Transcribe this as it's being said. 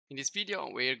In this video,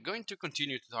 we're going to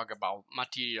continue to talk about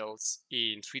materials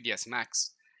in 3ds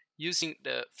Max using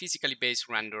the physically based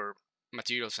render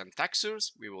materials and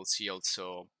textures. We will see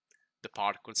also the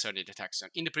part concerning the texture.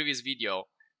 In the previous video,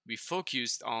 we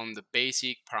focused on the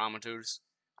basic parameters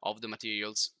of the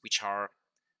materials, which are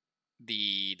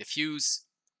the diffuse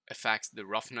effects, the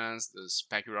roughness, the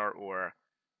specular or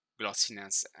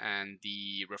glossiness, and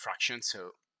the refraction, so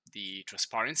the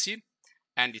transparency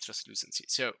and the translucency.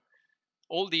 So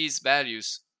all these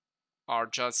values are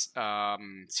just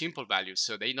simple values,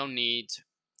 so they don't need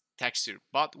texture,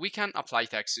 but we can apply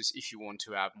textures if you want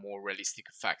to have more realistic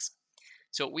effects.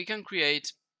 So we can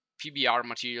create PBR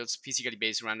materials, physically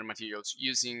based render materials,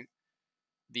 using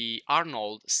the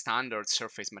Arnold standard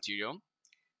surface material,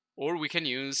 or we can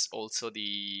use also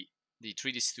the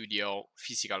 3D Studio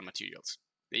physical materials.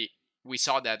 We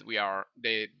saw that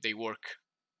they work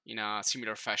in a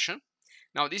similar fashion.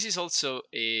 Now this is also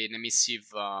an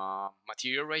emissive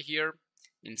material right here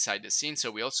inside the scene. So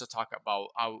we also talk about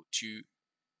how to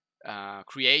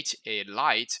create a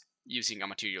light using a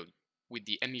material with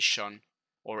the emission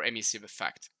or emissive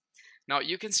effect. Now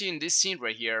you can see in this scene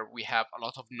right here, we have a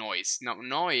lot of noise. Now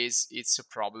noise is a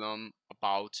problem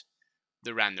about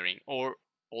the rendering, or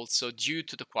also due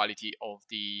to the quality of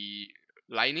the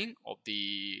lighting of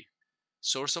the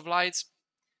source of lights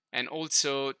and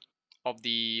also of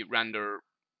the render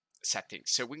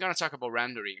settings. So we're going to talk about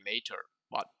rendering later,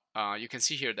 but you can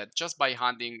see here that just by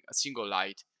adding a single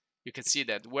light, you can see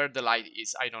that where the light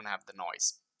is, I don't have the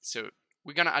noise. So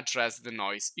we're going to address the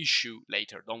noise issue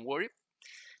later, don't worry.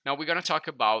 Now we're going to talk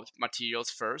about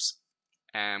materials first,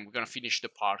 and we're going to finish the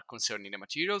part concerning the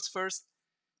materials first.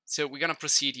 So we're going to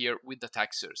proceed here with the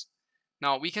textures.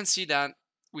 Now we can see that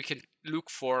we can look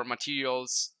for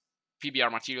materials,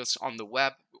 PBR materials on the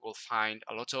web. We will find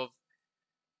a lot of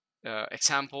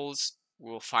examples.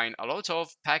 We'll find a lot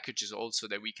of packages also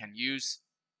that we can use,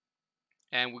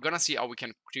 and we're gonna see how we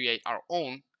can create our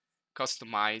own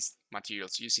customized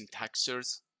materials using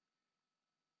textures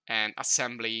and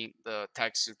assembling the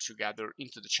texture together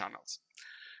into the channels.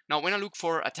 Now when I look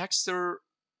for a texture,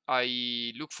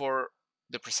 I look for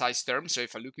the precise term. So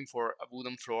if I'm looking for a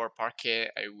wooden floor parquet,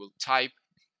 I will type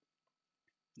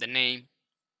the name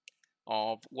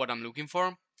of what I'm looking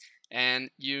for. And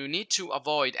you need to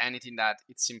avoid anything that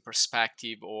it's in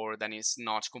perspective or that is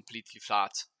not completely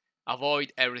flat.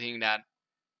 Avoid everything that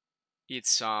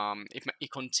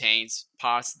it contains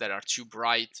parts that are too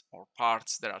bright or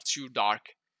parts that are too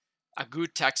dark. A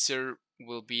good texture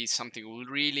will be something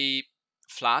really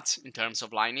flat in terms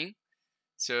of lining.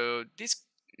 So this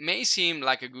may seem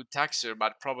like a good texture,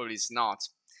 but probably it's not.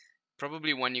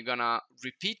 Probably when you're gonna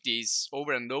repeat this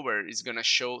over and over, it's gonna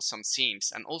show some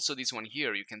seams. And also this one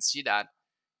here, you can see that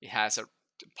it has a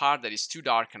part that is too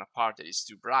dark and a part that is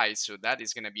too bright. So that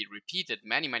is gonna be repeated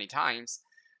many times,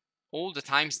 all the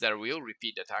times that we'll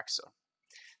repeat the texture.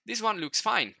 This one looks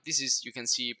fine. This is, you can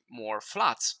see, more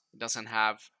flat. It doesn't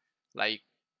have like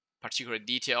particular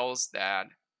details that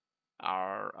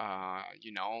are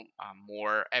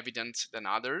more evident than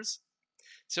others.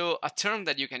 So a term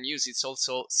that you can use is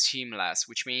also seamless,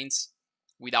 which means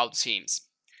without seams.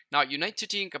 Now you need to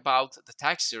think about the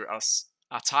texture as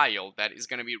a tile that is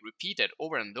going to be repeated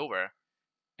over and over.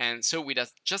 And so with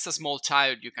just a small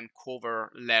tile, you can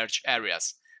cover large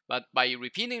areas. But by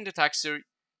repeating the texture,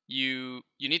 you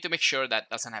need to make sure that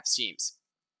doesn't have seams,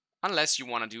 unless you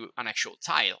want to do an actual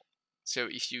tile. So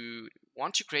if you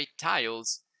want to create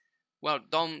tiles, well,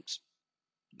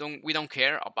 we don't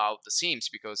care about the seams,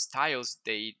 because tiles,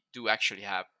 they do actually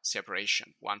have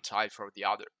separation, one tile from the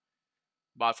other.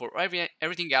 But for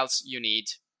everything else, you need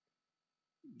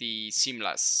the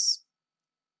seamless,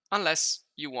 unless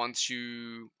you want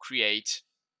to create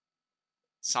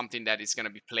something that is going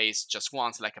to be placed just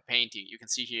once, like a painting. You can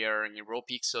see here in your raw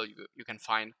pixel, you can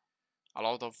find a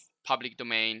lot of public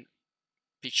domain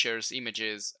pictures,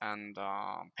 images, and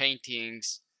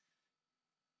paintings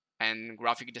and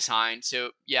graphic design.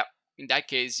 So yeah, in that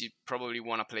case, you probably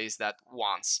want to place that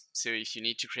once. So if you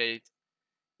need to create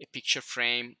a picture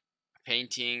frame, a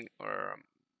painting, or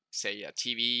say a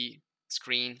TV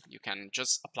screen, you can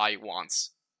just apply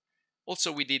once.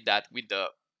 Also, we did that with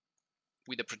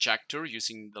the projector,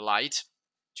 using the light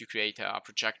to create a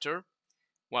projector.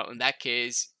 Well, in that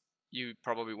case, you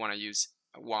probably want to use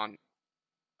one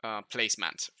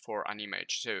placement for an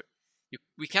image. So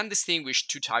we can distinguish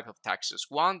two types of textures: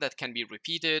 one that can be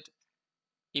repeated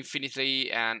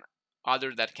infinitely and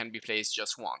other that can be placed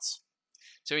just once.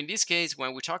 So in this case,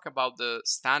 when we talk about the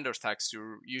standard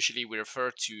texture, usually we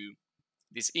refer to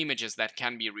these images that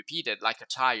can be repeated like a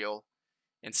tile.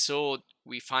 And so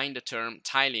we find the term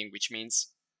tiling, which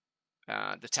means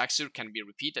the texture can be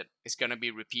repeated. It's going to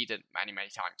be repeated many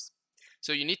times.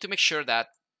 So you need to make sure that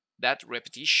that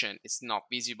repetition is not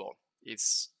visible.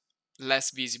 It's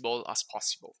less visible as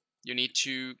possible. You need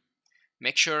to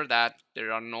make sure that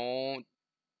there are no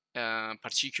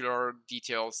particular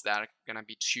details that are going to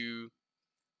be too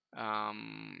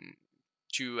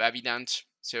evident.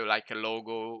 So like a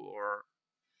logo or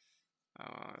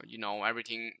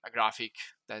everything, a graphic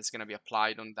that is going to be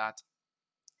applied on that.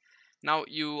 Now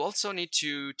you also need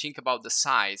to think about the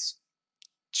size.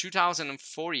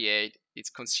 2048 is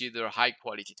considered high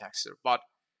quality texture, but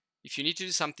if you need to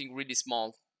do something really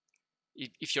small,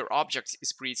 if your object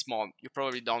is pretty small, you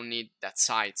probably don't need that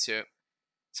size. So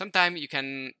sometimes you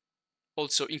can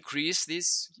also increase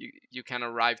this. You can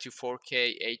arrive to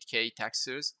 4K, 8K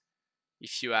textures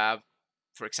if you have,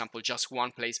 for example, just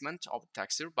one placement of the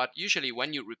texture. But usually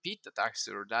when you repeat the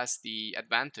texture, that's the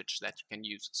advantage, that you can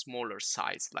use smaller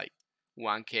size like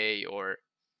 1K or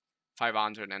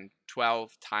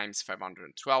 512 times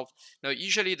 512. Now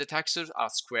usually the textures are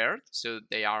squared, so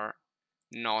they are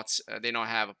not they don't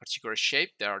have a particular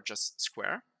shape, they are just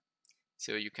square.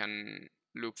 So you can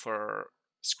look for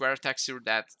square texture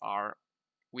that are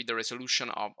with the resolution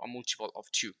of a multiple of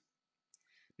 2.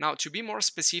 Now to be more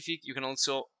specific, you can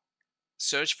also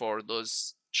search for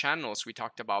those channels we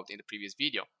talked about in the previous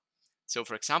video. So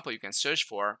for example, you can search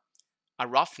for a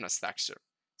roughness texture.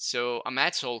 So a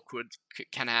metal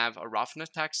can have a roughness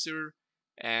texture,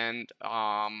 and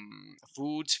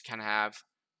wood can have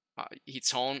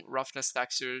its own roughness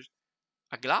texture.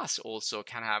 A glass also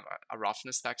can have a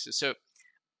roughness texture. So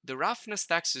the roughness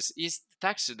texture is the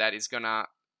texture that is gonna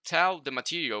tell the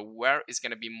material where it's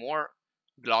gonna be more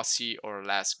glossy or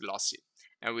less glossy.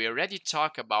 And we already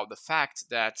talked about the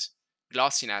fact that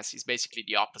glossiness is basically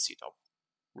the opposite of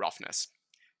roughness.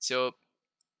 So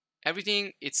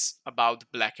everything it's about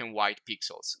black and white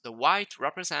pixels. The white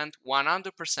represent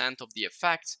 100% of the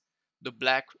effect, the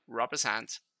black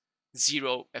represent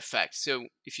 0 effect. So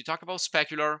if you talk about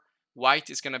specular, white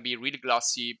is going to be really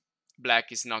glossy,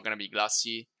 black is not going to be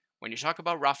glossy. When you talk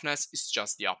about roughness, it's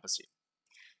just the opposite.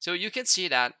 So you can see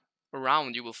that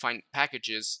around you will find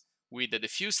packages with the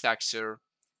diffuse texture,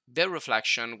 the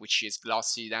reflection, which is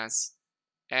glossiness,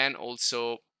 and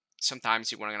also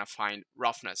sometimes you're going to find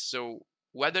roughness. So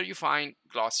whether you find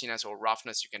glossiness or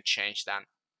roughness, you can change then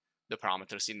the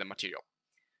parameters in the material.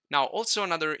 Now also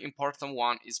another important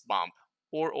one is bump,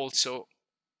 or also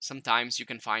sometimes you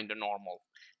can find the normal.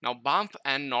 Now bump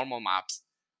and normal maps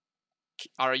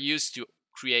are used to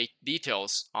create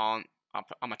details on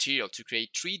a material, to create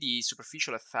 3D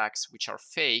superficial effects which are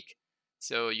fake.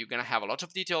 So you're gonna have a lot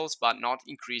of details but not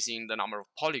increasing the number of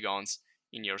polygons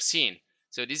in your scene.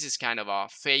 So this is kind of a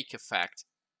fake effect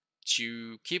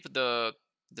to keep the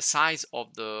size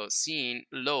of the scene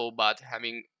low but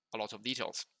having a lot of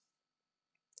details.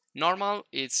 Normal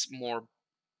is more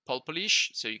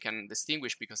purplish, so you can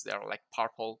distinguish because they are like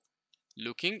purple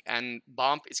looking, and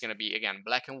bump is going to be again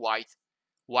black and white.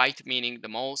 White meaning the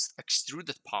most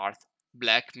extruded part,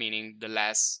 black meaning the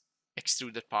less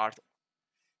extruded part.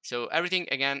 So everything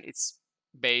again it's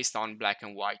based on black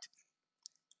and white,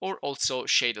 or also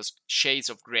shades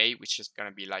of gray, which is going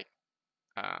to be like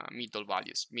mid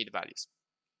values.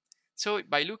 So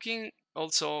by looking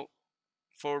also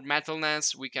for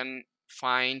metalness, we can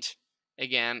find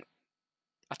again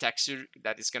a texture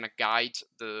that is going to guide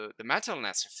the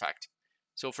metalness effect.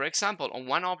 So for example, on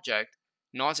one object,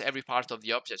 not every part of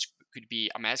the object could be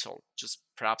a metal, just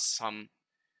perhaps some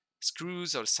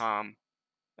screws or some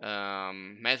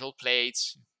metal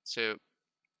plates. So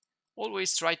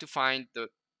always try to find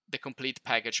the complete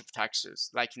package of textures.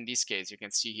 Like in this case, you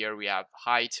can see here we have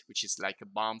height, which is like a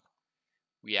bump.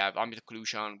 We have ambient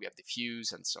occlusion, we have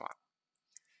diffuse, and so on.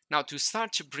 Now to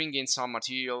start to bring in some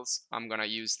materials, I'm gonna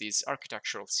use this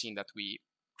architectural scene that we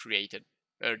created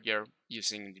earlier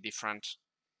using the different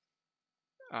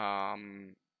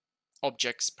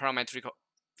objects, parametric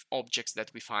objects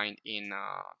that we find in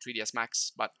 3ds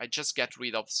Max, but I just get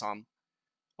rid of some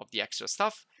of the extra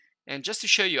stuff. And just to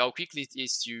show you how quickly it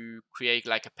is to create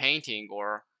like a painting,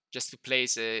 or just to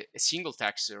place a single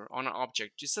texture on an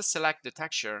object, just select the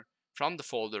texture from the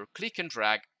folder, click and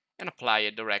drag, and apply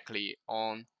it directly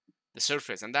on the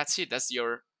surface, and that's it. That's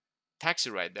your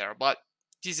texture right there. But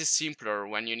this is simpler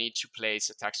when you need to place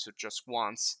a texture just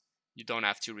once. You don't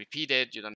have to repeat it, you don't